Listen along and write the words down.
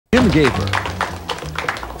Jim Gaper.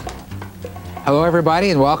 Hello, everybody,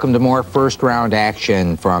 and welcome to more first-round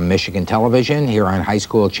action from Michigan Television here on High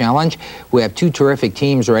School Challenge. We have two terrific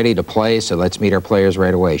teams ready to play, so let's meet our players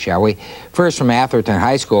right away, shall we? First, from Atherton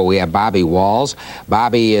High School, we have Bobby Walls.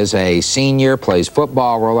 Bobby is a senior, plays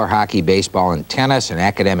football, roller hockey, baseball, and tennis, an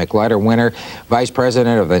academic letter winner, vice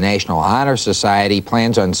president of the National Honor Society,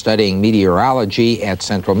 plans on studying meteorology at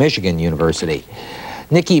Central Michigan University.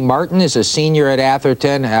 Nikki Martin is a senior at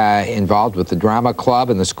Atherton, involved with the drama club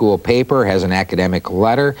and the school paper, has an academic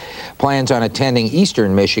letter, plans on attending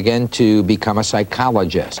Eastern Michigan to become a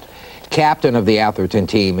psychologist. Captain of the Atherton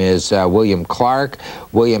team is William Clark.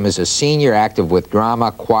 William is a senior, active with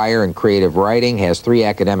drama, choir, and creative writing, has 3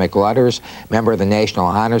 academic letters, member of the National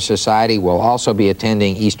Honor Society, will also be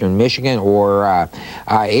attending Eastern Michigan or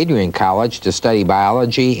Adrian College to study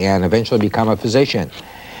biology and eventually become a physician.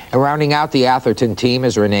 And rounding out the Atherton team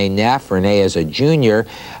is Renee Neff. Renee is a junior,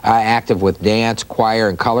 active with dance, choir,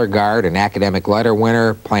 and color guard, an academic letter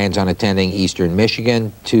winner, plans on attending Eastern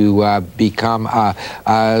Michigan to become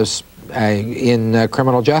in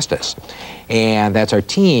criminal justice. And that's our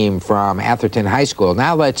team from Atherton High School.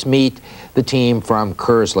 Now let's meet the team from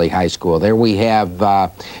Kearsley High School. There we have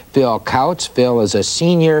Phil Kautz. Phil is a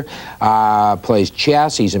senior, plays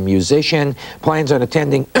chess. He's a musician, plans on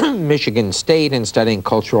attending Michigan State and studying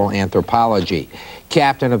cultural anthropology.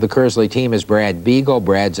 Captain of the Kearsley team is Brad Beagle.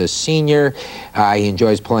 Brad's a senior. He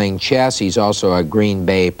enjoys playing chess. He's also a Green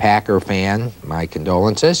Bay Packer fan, my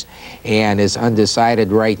condolences, and is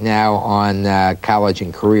undecided right now on college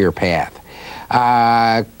and career path.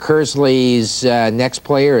 Kearsley's next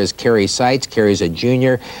player is Kari Seitz. Kari's a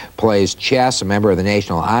junior, plays chess, a member of the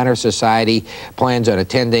National Honor Society, plans on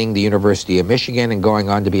attending the University of Michigan and going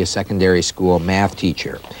on to be a secondary school math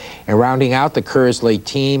teacher. And rounding out the Kearsley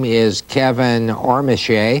team is Kevin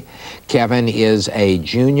Ormechea. Kevin is a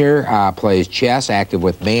junior, plays chess, active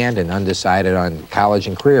with band, and undecided on college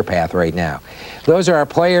and career path right now. Those are our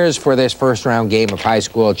players for this first-round game of High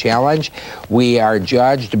School Challenge. We are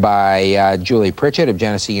judged by Julie Pritchett of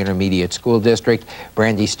Genesee Intermediate School District.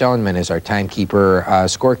 Brandy Stoneman is our timekeeper,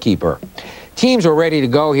 scorekeeper. Teams are ready to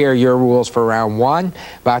go here. Your rules for round 1.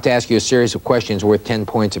 About to ask you a series of questions worth 10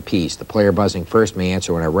 points apiece. The player buzzing first may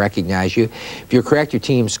answer when I recognize you. If you're correct, your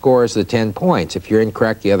team scores the 10 points. If you're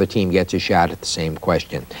incorrect, the other team gets a shot at the same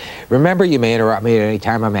question. Remember, you may interrupt me at any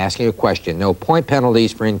time I'm asking a question. No point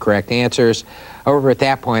penalties for incorrect answers. However, at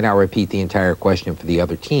that point, I'll repeat the entire question for the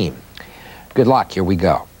other team. Good luck. Here we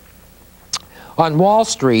go. On Wall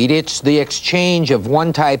Street, it's the exchange of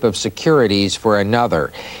one type of securities for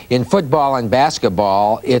another. In football and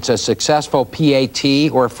basketball, it's a successful PAT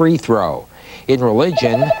or free throw. In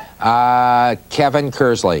religion, Kevin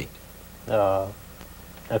Kearsley.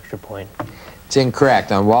 Extra point. It's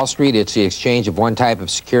incorrect. On Wall Street, it's the exchange of one type of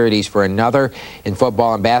securities for another. In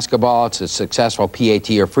football and basketball, it's a successful PAT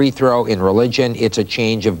or free throw. In religion, it's a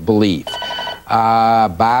change of belief.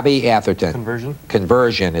 Bobby Atherton. Conversion.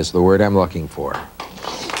 Conversion is the word I'm looking for.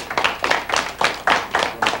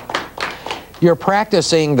 You're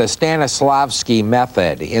practicing the Stanislavski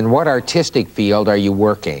method. In what artistic field are you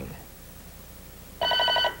working?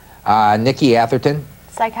 Nikki Atherton.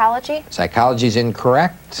 Psychology. Psychology is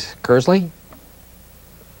incorrect. Kearsley?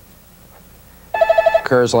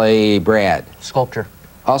 Kearsley, Brad. Sculpture.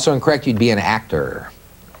 Also incorrect, you'd be an actor.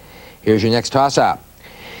 Here's your next toss-up.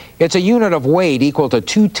 It's a unit of weight equal to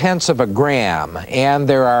 2/10 of a gram, and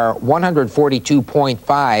there are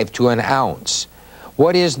 142.5 to an ounce.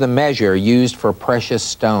 What is the measure used for precious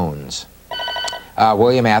stones?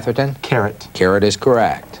 William Atherton? Carat. Carat is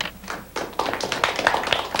correct.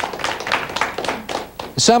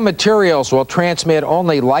 Some materials will transmit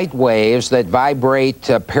only light waves that vibrate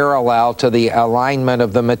parallel to the alignment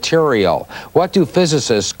of the material. What do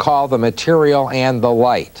physicists call the material and the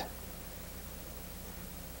light?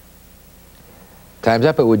 Time's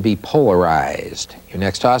up. It would be polarized. Your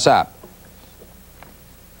next toss-up.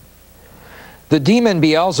 The demon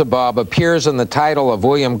Beelzebub appears in the title of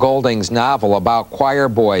William Golding's novel about choir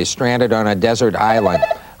boys stranded on a desert island.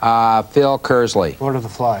 Phil Kearsley. Lord of the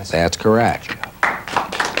Flies. That's correct.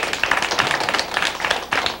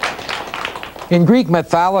 In Greek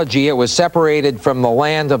mythology, it was separated from the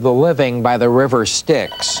land of the living by the river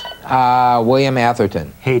Styx. William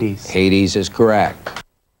Atherton. Hades. Hades is correct.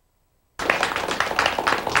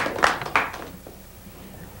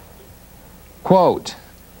 Quote,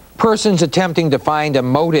 persons attempting to find a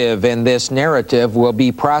motive in this narrative will be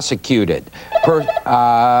prosecuted.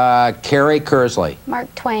 Kari Kearsley.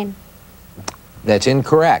 Mark Twain. That's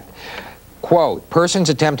incorrect. quote, persons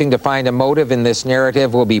attempting to find a motive in this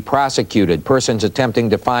narrative will be prosecuted. Persons attempting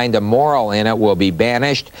to find a moral in it will be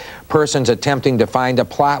banished. Persons attempting to find a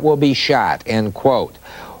plot will be shot, end quote.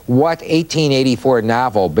 What 1884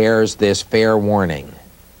 novel bears this fair warning?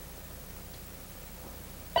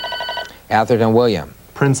 Atherton William.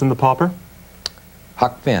 Prince and the Pauper.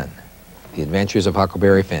 Huck Finn. The Adventures of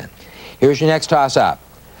Huckleberry Finn. Here's your next toss-up.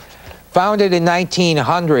 Founded in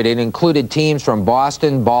 1900, it included teams from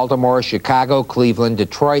Boston, Baltimore, Chicago, Cleveland,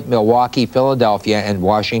 Detroit, Milwaukee, Philadelphia, and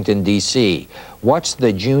Washington, D.C. What's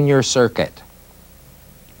the junior circuit?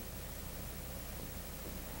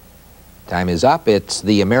 Time is up. It's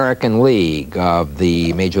the American League of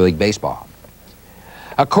the Major League Baseball.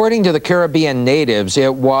 According to the Caribbean natives,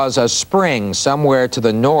 it was a spring somewhere to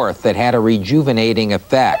the north that had a rejuvenating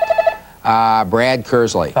effect. Brad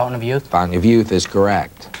Kearsley. Fountain of Youth. Fountain of Youth is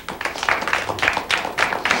correct.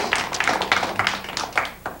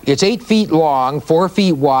 It's 8 feet long, 4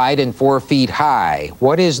 feet wide, and 4 feet high.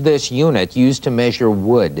 What is this unit used to measure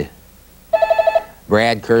wood?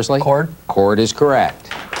 Brad Kearsley? Cord. Cord is correct.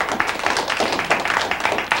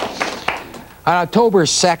 On October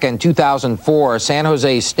 2nd, 2004, San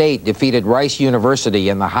Jose State defeated Rice University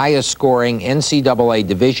in the highest-scoring NCAA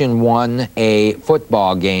Division I-A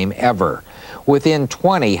football game ever. Within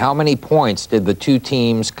 20, how many points did the two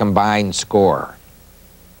teams combined score?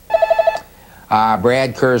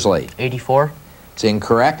 Brad Kearsley. 84. It's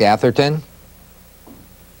incorrect. Atherton?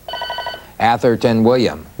 Atherton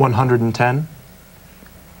William. 110.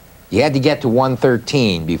 You had to get to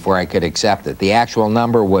 113 before I could accept it. The actual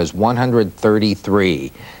number was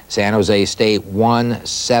 133. San Jose State won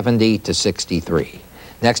 70-63.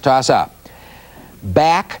 Next toss-up.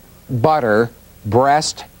 Back, butter,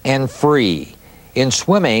 breast, and free. In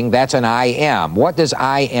swimming, that's an IM. What does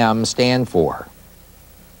IM stand for?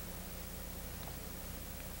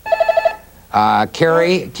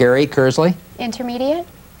 Kari Kearsley? Intermediate.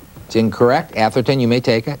 It's incorrect. Atherton, you may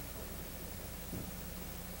take it.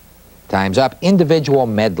 Time's up. Individual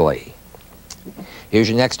medley. Here's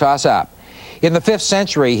your next toss-up. In the 5th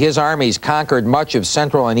century, his armies conquered much of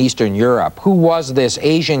Central and Eastern Europe. Who was this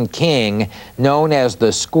Asian king known as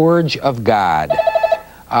the Scourge of God?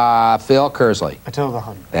 Phil Kearsley. Attila the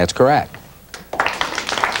Hun. That's correct.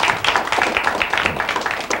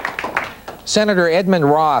 Senator Edmund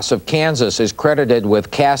Ross of Kansas is credited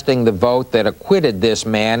with casting the vote that acquitted this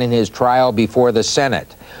man in his trial before the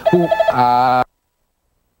Senate. Who,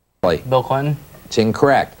 Bill Clinton. It's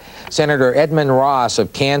incorrect. Senator Edmund Ross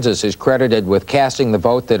of Kansas is credited with casting the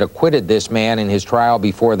vote that acquitted this man in his trial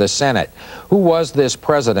before the Senate. Who was this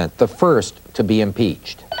president, the first to be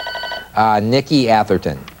impeached? Nikki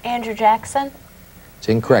Atherton. Andrew Jackson. It's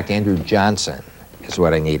incorrect. Andrew Johnson is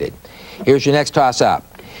what I needed. Here's your next toss-up.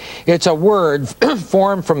 It's a word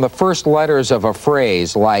formed from the first letters of a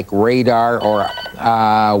phrase like radar or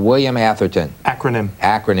William Atherton. Acronym.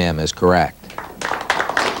 Acronym is correct.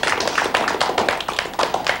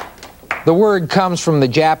 The word comes from the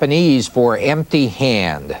Japanese for empty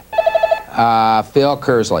hand. Phil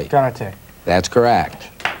Kearsley. Karate. That's correct.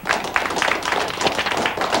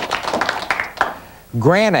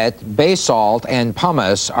 Granite, basalt, and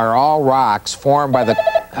pumice are all rocks formed by the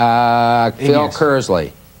Phil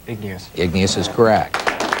Kearsley. Igneous. Igneous is correct.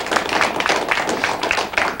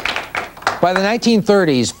 By the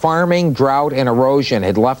 1930s, farming, drought, and erosion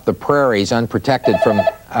had left the prairies unprotected from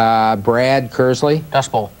Brad Kearsley.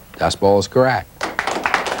 Dust Bowl. Dust Bowl is correct.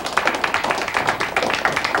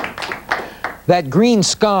 That green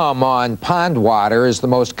scum on pond water is the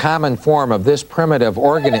most common form of this primitive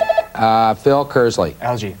organism. Phil Kearsley.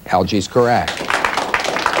 Algae. Algae is correct.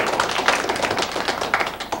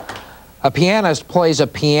 A pianist plays a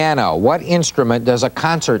piano. What instrument does a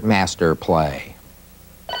concertmaster play?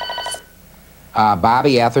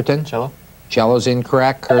 Bobby Atherton. Cello. Cello's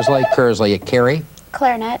incorrect. Kearsley. Kari.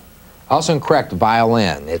 Clarinet. Also incorrect.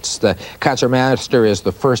 Violin. It's the concertmaster is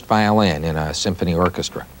the first violin in a symphony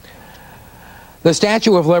orchestra. The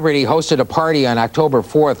Statue of Liberty hosted a party on October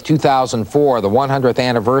 4th, 2004, the 100th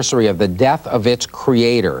anniversary of the death of its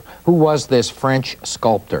creator. Who was this French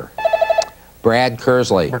sculptor? Brad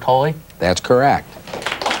Kearsley. Bertolli. That's correct.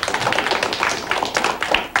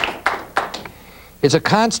 It's a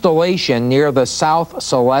constellation near the South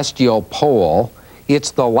Celestial Pole.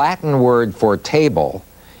 It's the Latin word for table.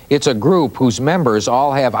 It's a group whose members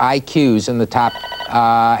all have IQs in the top.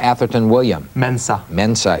 Atherton William. Mensa.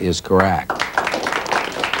 Mensa is correct.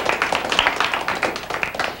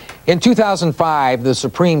 In 2005, the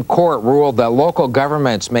Supreme Court ruled that local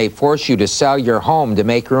governments may force you to sell your home to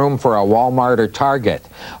make room for a Walmart or Target.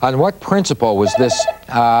 On what principle was this,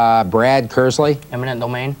 Brad Kearsley? Eminent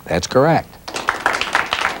domain. That's correct.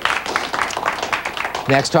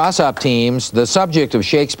 Next toss-up teams. The subject of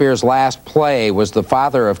Shakespeare's last play was the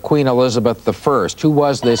father of Queen Elizabeth I. Who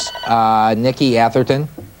was this, Nikki Atherton?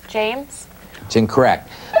 James. It's incorrect.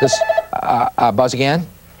 This, buzz again?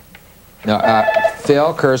 No,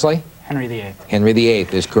 Phil, Kearsley? Henry VIII. Henry VIII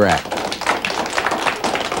is correct.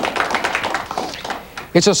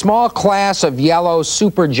 It's a small class of yellow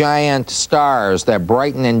supergiant stars that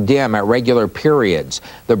brighten and dim at regular periods.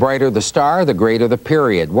 The brighter the star, the greater the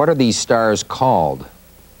period. What are these stars called?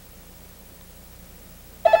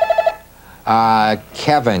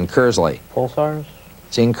 Kevin, Kearsley. Pulsars.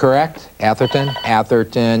 It's incorrect.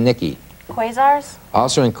 Atherton, Nikki. Quasars.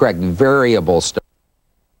 Also incorrect. Variable stars.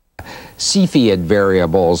 Cepheid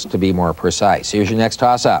variables, to be more precise. Here's your next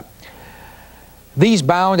toss-up. These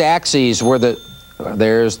bound axes were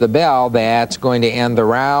there's the bell that's going to end the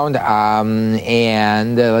round,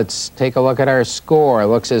 and let's take a look at our score. It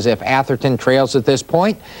looks as if Atherton trails at this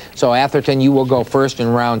point. So Atherton, you will go first in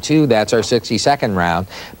round 2. That's our 60-second round.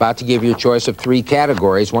 About to give you a choice of 3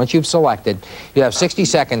 categories. Once you've selected, you have 60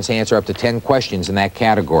 seconds to answer up to 10 questions in that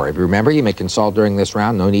category. Remember, you may consult during this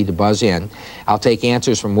round. No need to buzz in. I'll take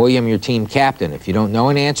answers from William, your team captain. If you don't know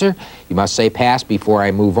an answer, you must say pass before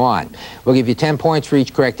I move on. We'll give you 10 points for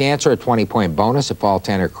each correct answer, a 20-point bonus if all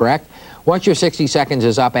 10 are correct. Once your 60 seconds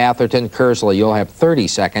is up, Atherton, Kearsley, you'll have 30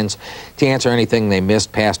 seconds to answer anything they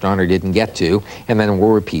missed, passed on, or didn't get to, and then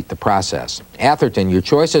we'll repeat the process. Atherton, your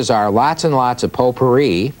choices are Lots and Lots of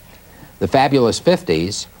Potpourri, The Fabulous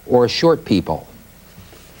 50s, or Short People.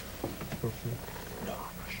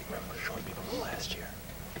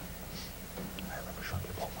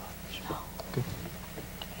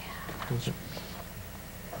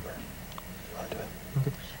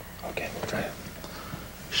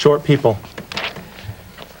 Short People.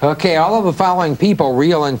 Okay, all of the following people,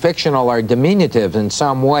 real and fictional, are diminutives in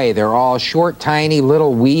some way. They're all short, tiny,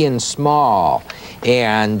 little, wee, and small.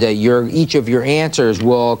 And each of your answers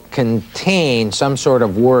will contain some sort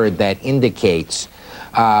of word that indicates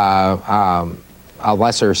a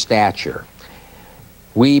lesser stature.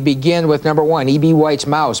 We begin with number 1. E.B. White's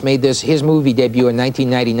Mouse made his movie debut in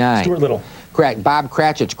 1999. Stuart Little. Correct. Bob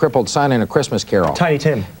Cratchit's crippled son in A Christmas Carol. Tiny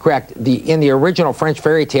Tim. Correct. In the original French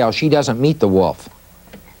fairy tale, she doesn't meet the wolf.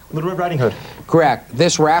 Little Red Riding Hood. Correct.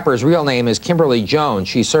 This rapper's real name is Kimberly Jones.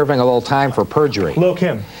 She's serving a little time for perjury. Lil'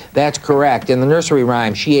 Kim. That's correct. In the nursery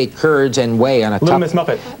rhyme, she ate curds and whey on a Little Miss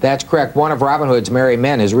Muppet. That's correct. One of Robin Hood's merry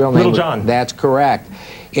men, his real name... Little John. That's correct.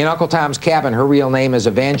 In Uncle Tom's Cabin, her real name is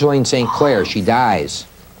Evangeline St. Clair. She dies.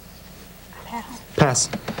 Pass.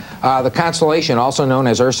 The constellation, also known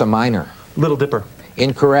as Ursa Minor. Little Dipper.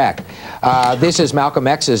 Incorrect. This is Malcolm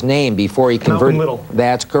X's name before he converted. Malcolm Little.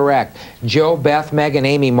 That's correct. Joe, Beth, Meg, and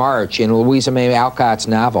Amy March in Louisa May Alcott's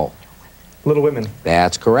novel. Little Women.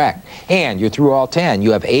 That's correct. And you're through all 10.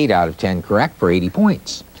 You have 8 out of 10 correct for 80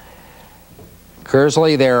 points.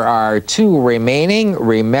 Kearsley, there are 2 remaining.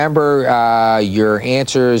 Remember, your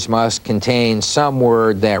answers must contain some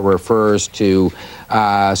word that refers to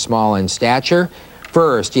small in stature.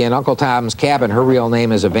 First, in Uncle Tom's Cabin, her real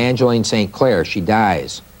name is Evangeline St. Clair. She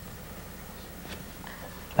dies.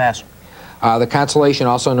 Pass. The constellation,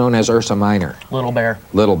 also known as Ursa Minor. Little Bear.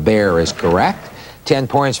 Little Bear is correct. 10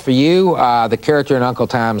 points for you. The character in Uncle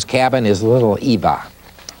Tom's Cabin is Little Eva.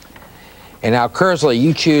 And now, Kearsley,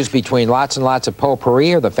 you choose between Lots and Lots of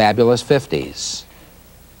Potpourri or The Fabulous 50s.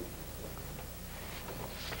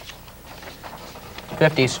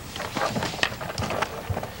 50s.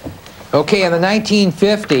 Okay, in the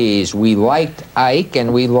 1950s, we liked Ike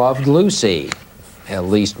and we loved Lucy. At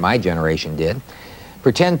least my generation did.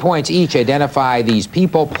 For 10 points each, identify these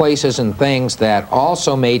people, places, and things that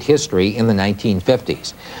also made history in the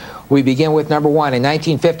 1950s. We begin with number 1. In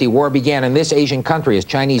 1950, war began in this Asian country as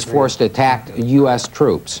Chinese forces attacked U.S.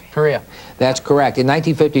 troops. Korea. That's correct. In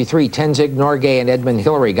 1953, Tenzing Norgay and Edmund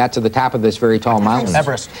Hillary got to the top of this very tall mountain.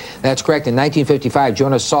 Everest. That's correct. In 1955,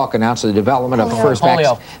 Jonas Salk announced the development of the first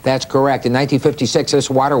Polio. That's correct. In 1956, this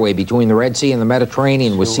waterway between the Red Sea and the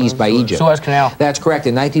Mediterranean was seized by Egypt. Suez Canal. That's correct.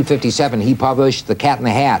 In 1957, he published The Cat in the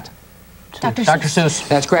Hat. Dr. Seuss.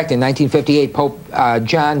 That's correct. In 1958, Pope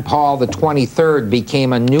John Paul XXIII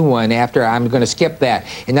became a new one after, I'm going to skip that.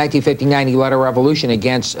 In 1959, he led a revolution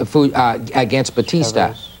against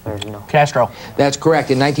Batista. Castro. That's correct.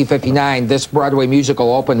 In 1959, this Broadway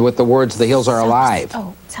musical opened with the words, "The Hills Are Alive."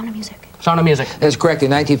 Oh, Sound of Music. Sound of Music. That's correct. In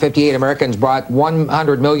 1958, Americans bought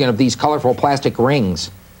 100 million of these colorful plastic rings.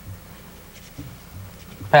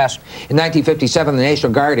 Pass. In 1957, the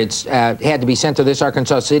National Guard had to be sent to this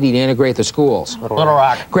Arkansas city to integrate the schools. Little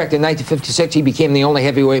Rock. Correct. In 1956, he became the only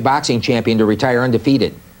heavyweight boxing champion to retire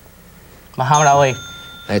undefeated. Muhammad Ali.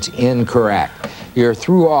 That's incorrect. You're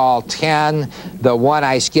through all 10. The one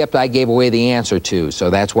I skipped, I gave away the answer to, so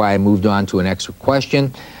that's why I moved on to an extra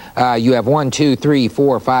question. You have 1, 2, 3,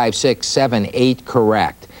 4, 5, 6, 7, 8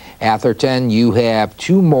 correct. Atherton, you have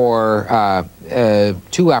two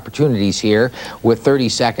opportunities here with 30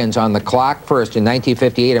 seconds on the clock. First, in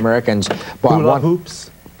 1958, Americans bought Hula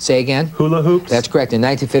hoops. Say again? Hula hoops. That's correct. In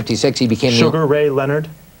 1956, he became Sugar Ray Leonard.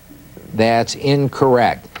 That's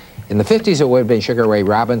incorrect. In the 50s, it would have been Sugar Ray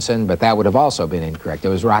Robinson, but that would have also been incorrect. It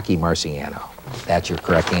was Rocky Marciano. That's your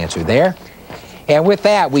correct answer there. And with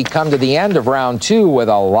that, we come to the end of round 2 with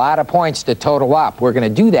a lot of points to total up. We're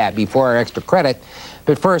going to do that before our extra credit.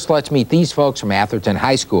 But first, let's meet these folks from Atherton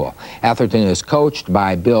High School. Atherton is coached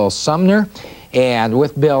by Bill Sumner. And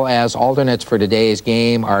with Bill as alternates for today's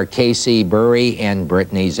game are Casey Burry and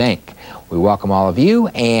Brittany Zink. We welcome all of you,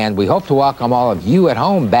 and we hope to welcome all of you at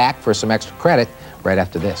home back for some extra credit right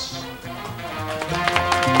after this.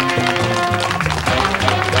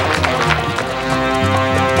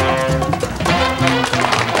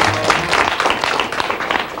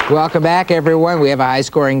 Welcome back, everyone. We have a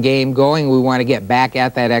high-scoring game going. We want to get back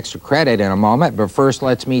at that extra credit in a moment, but first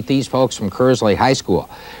let's meet these folks from Kearsley High School.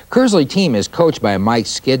 Kearsley team is coached by Mike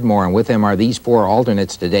Skidmore, and with him are these 4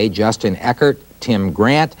 alternates today: Justin Eckert, Tim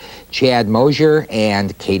Grant, Chad Mosier,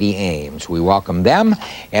 and Katie Ames. We welcome them,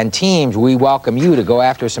 and teams, we welcome you to go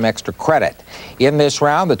after some extra credit. In this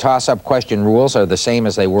round, the toss-up question rules are the same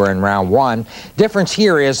as they were in round 1. Difference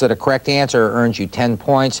here is that a correct answer earns you 10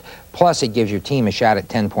 points, plus it gives your team a shot at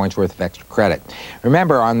 10 points worth of extra credit.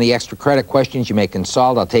 Remember, on the extra credit questions, you may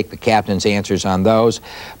consult. I'll take the captain's answers on those,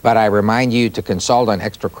 but I remind you to consult on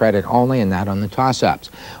extra credit only and not on the toss-ups.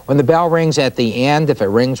 When the bell rings at the end, if it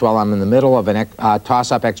rings while I'm in the middle of an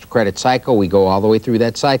toss-up extra credit cycle, we go all the way through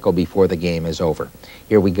that cycle before the game is over.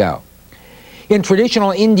 Here we go. In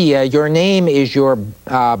traditional India, your name is your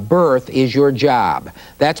birth is your job.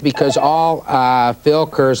 That's because all Phil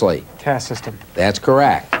Kearsley. Caste system. That's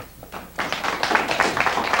correct.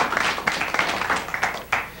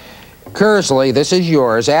 Kearsley, this is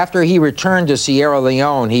yours. After he returned to Sierra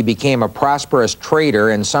Leone, he became a prosperous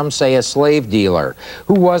trader and some say a slave dealer.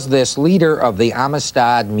 Who was this leader of the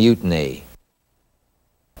Amistad Mutiny?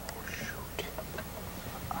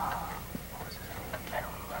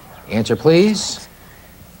 Answer, please.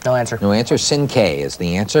 No answer. No answer. Sinkay is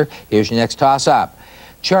the answer. Here's your next toss-up.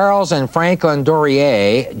 Charles and Franklin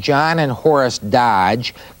Dorier, John and Horace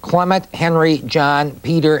Dodge, Clement, Henry, John,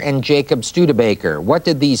 Peter, and Jacob Studebaker. What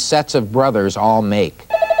did these sets of brothers all make?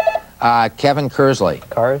 Kevin Kearsley.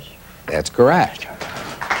 Cars? That's correct.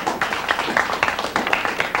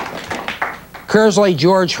 Kearsley,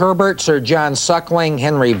 George Herbert, Sir John Suckling,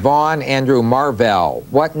 Henry Vaughan, Andrew Marvell.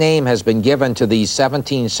 What name has been given to these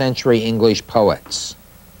 17th century English poets?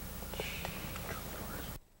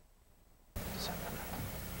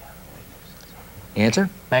 Answer?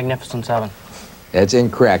 Magnificent Seven. That's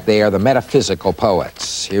incorrect. They are the metaphysical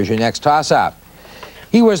poets. Here's your next toss-up.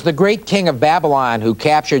 He was the great king of Babylon who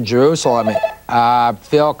captured Jerusalem.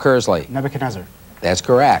 Phil Kearsley. Nebuchadnezzar. That's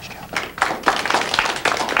correct.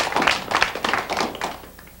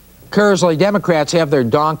 Kearsley, Democrats have their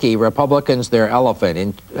donkey, Republicans their elephant.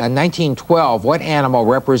 In 1912, what animal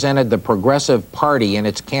represented the Progressive Party in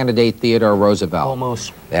its candidate Theodore Roosevelt? Bull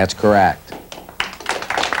moose. That's correct.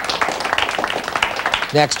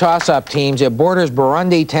 Next toss-up teams. It borders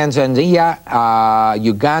Burundi, Tanzania,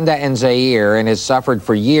 Uganda, and Zaire, and has suffered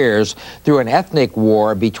for years through an ethnic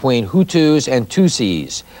war between Hutus and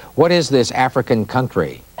Tutsis. What is this African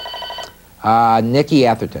country? Nikki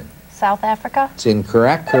Atherton. South Africa. It's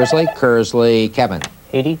incorrect. Kearsley. Kearsley. Kevin.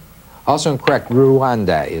 Haiti. Also incorrect.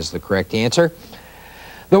 Rwanda is the correct answer.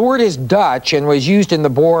 The word is Dutch and was used in the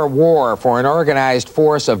Boer War for an organized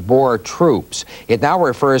force of Boer troops. It now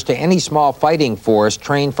refers to any small fighting force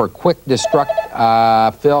trained for quick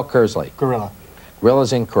destruct. Phil Kearsley. Gorilla. Gorilla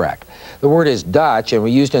is incorrect. The word is Dutch and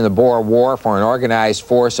was used in the Boer War for an organized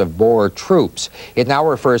force of Boer troops. It now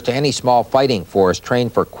refers to any small fighting force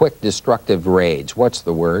trained for quick destructive raids. What's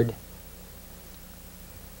the word?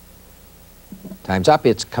 Time's up.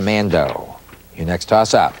 It's commando. Your next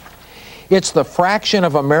toss-up. It's the fraction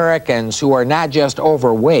of Americans who are not just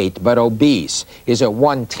overweight, but obese. Is it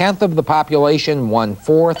 1/10 of the population,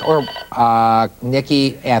 1/4, or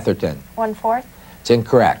Nikki Atherton? 1/4. It's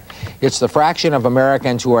incorrect. It's the fraction of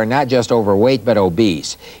Americans who are not just overweight, but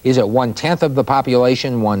obese. Is it 1/10 of the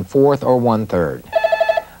population, 1/4, or 1/3?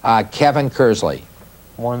 Kevin Kearsley.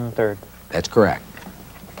 1/3. That's correct.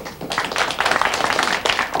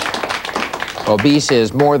 Obese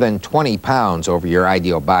is more than 20 pounds over your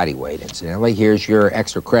ideal body weight, incidentally. Here's your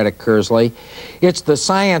extra credit, Kearsley. It's the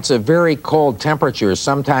science of very cold temperatures,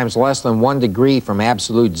 sometimes less than 1 degree from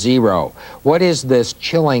absolute zero. What is this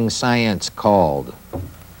chilling science called?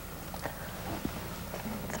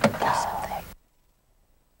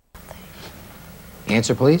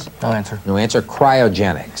 Answer, please. No answer. No answer.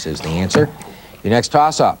 Cryogenics is the answer. Your next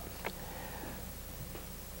toss-up.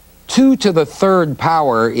 2 to the 3rd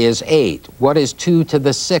power is 8. What is 2 to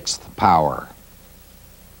the 6th power?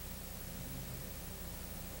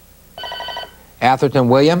 Atherton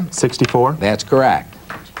William? 64. That's correct.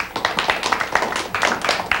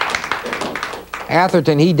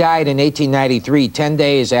 Atherton, he died in 1893, 10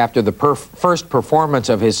 days after the first performance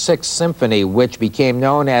of his 6th symphony, which became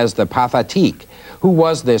known as the Pathétique. Who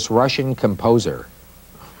was this Russian composer?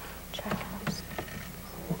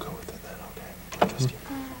 We'll go with it then, okay.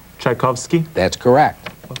 Tchaikovsky. That's correct.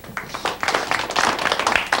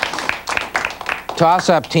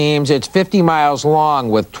 Toss-up teams, it's 50 miles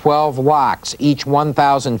long with 12 locks, each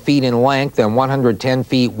 1,000 feet in length and 110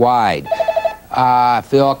 feet wide.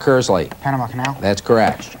 Phil Kearsley. Panama Canal. That's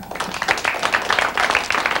correct.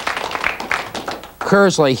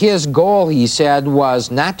 Kearsley, his goal, he said,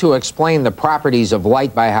 was not to explain the properties of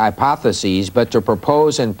light by hypotheses, but to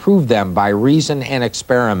propose and prove them by reason and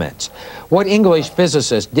experiments. What English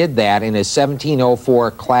physicist did that in his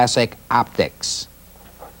 1704 classic Optics?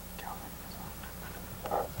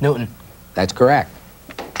 Newton. That's correct.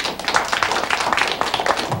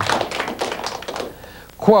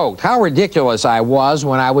 Quote, how ridiculous I was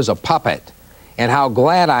when I was a puppet, and how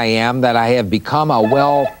glad I am that I have become a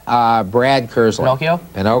Brad Kearsley. Pinocchio?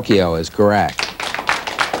 Pinocchio is correct.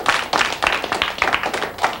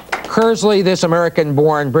 Kearsley, this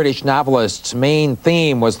American-born British novelist's main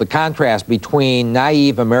theme was the contrast between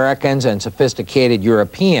naive Americans and sophisticated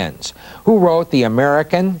Europeans. Who wrote The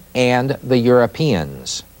American and the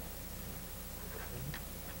Europeans?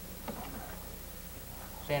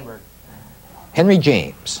 Sandberg. Henry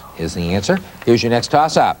James is the answer. Here's your next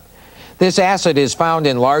toss-up. This acid is found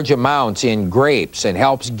in large amounts in grapes and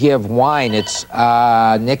helps give wine its,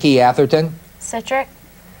 Nikki Atherton? Citric.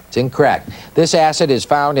 It's incorrect. This acid is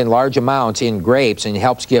found in large amounts in grapes and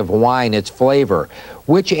helps give wine its flavor.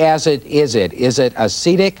 Which acid is it? Is it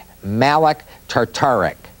acetic, malic,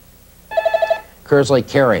 tartaric? Kearsley,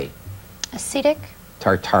 Kari. Acetic.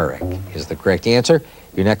 Tartaric is the correct answer.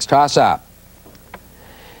 Your next toss-up.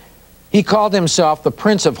 He called himself the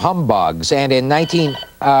Prince of Humbugs, and in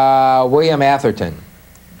William Atherton.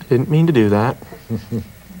 I didn't mean to do that.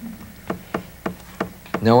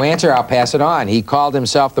 No answer, I'll pass it on. He called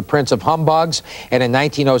himself the Prince of Humbugs, and in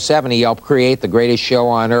 1907 he helped create the greatest show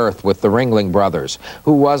on earth with the Ringling Brothers.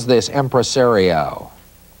 Who was this impresario?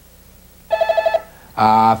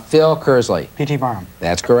 Phil Kearsley. P.T. Barnum.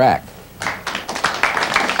 That's correct.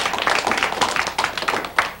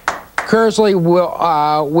 Kearsley,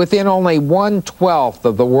 within only 1/12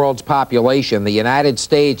 of the world's population, the United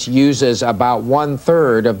States uses about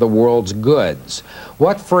 1/3 of the world's goods.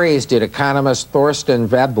 What phrase did economist Thorsten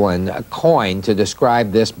Veblen coin to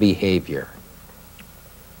describe this behavior?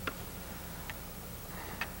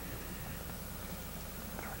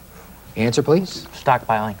 Answer, please.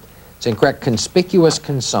 Stockpiling. It's incorrect. Conspicuous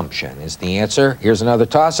consumption is the answer. Here's another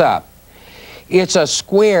toss-up. It's a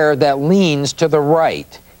square that leans to the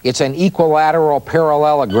right. It's an equilateral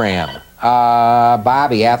parallelogram.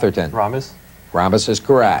 Bobby Atherton. Rhombus. Rhombus is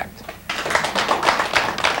correct.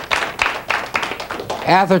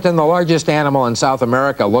 Atherton, the largest animal in South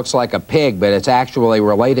America, looks like a pig, but it's actually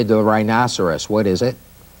related to the rhinoceros. What is it?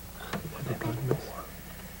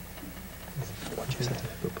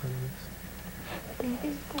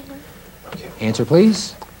 Answer,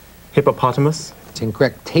 please. Hippopotamus. It's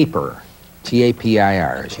incorrect. Tapir.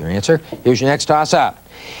 T-A-P-I-R is your answer. Here's your next toss-up.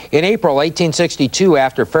 In April 1862,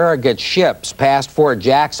 after Farragut's ships passed Fort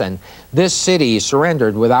Jackson, this city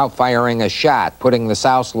surrendered without firing a shot, putting the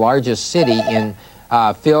South's largest city in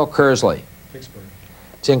Phil Kearsley. Vicksburg.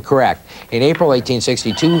 It's incorrect. In April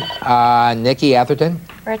 1862, Nikki Atherton?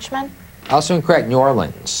 Richmond. Also incorrect. New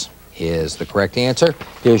Orleans is the correct answer.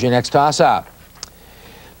 Here's your next toss-up.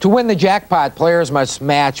 To win the jackpot, players must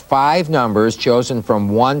match 5 numbers chosen from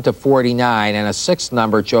 1 to 49 and a 6th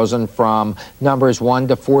number chosen from numbers 1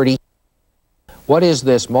 to 40. What is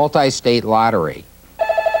this multi-state lottery?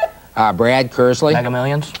 Brad Kearsley? Mega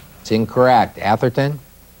Millions. It's incorrect. Atherton?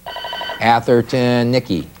 Atherton,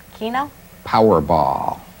 Nikki. Keno.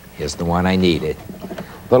 Powerball is the one I needed.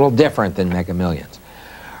 A little different than Mega Millions.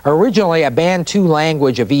 Originally a Bantu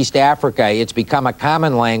language of East Africa, it's become a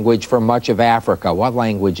common language for much of Africa. What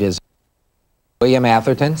language is it? William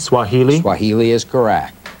Atherton? Swahili. Swahili is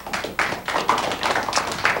correct.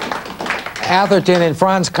 Atherton in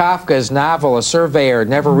Franz Kafka's novel A Surveyor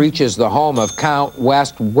Never Reaches the Home of Count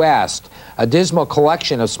West West, a dismal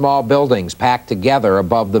collection of small buildings packed together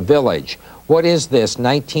above the village. What is this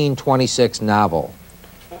 1926 novel?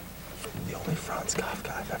 The only Franz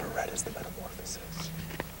Kafka I've ever read is The Metamorphosis.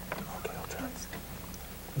 Okay, I'll try.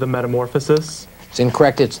 The Metamorphosis. It's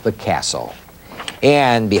incorrect. It's The Castle.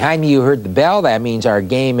 And behind me, you heard the bell. That means our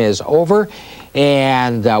game is over.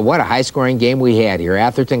 And what a high-scoring game we had here.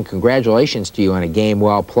 Atherton, congratulations to you on a game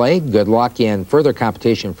well played. Good luck in further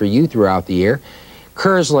competition for you throughout the year.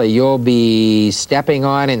 Kearsley, you'll be stepping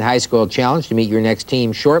on in High School Challenge to meet your next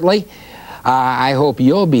team shortly. I hope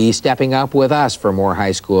you'll be stepping up with us for more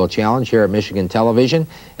High School Challenge here at Michigan Television.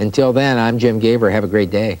 Until then, I'm Jim Gaver. Have a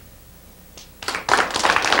great day.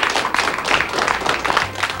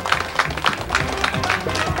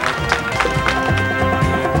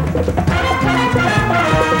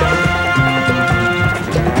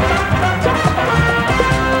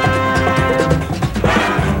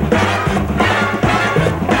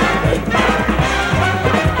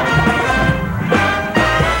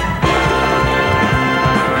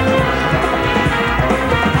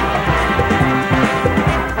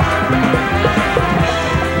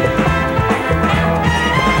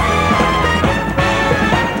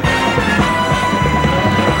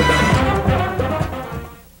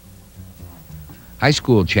 High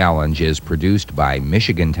School Challenge is produced by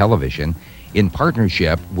Michigan Television in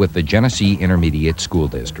partnership with the Genesee Intermediate School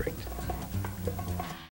District.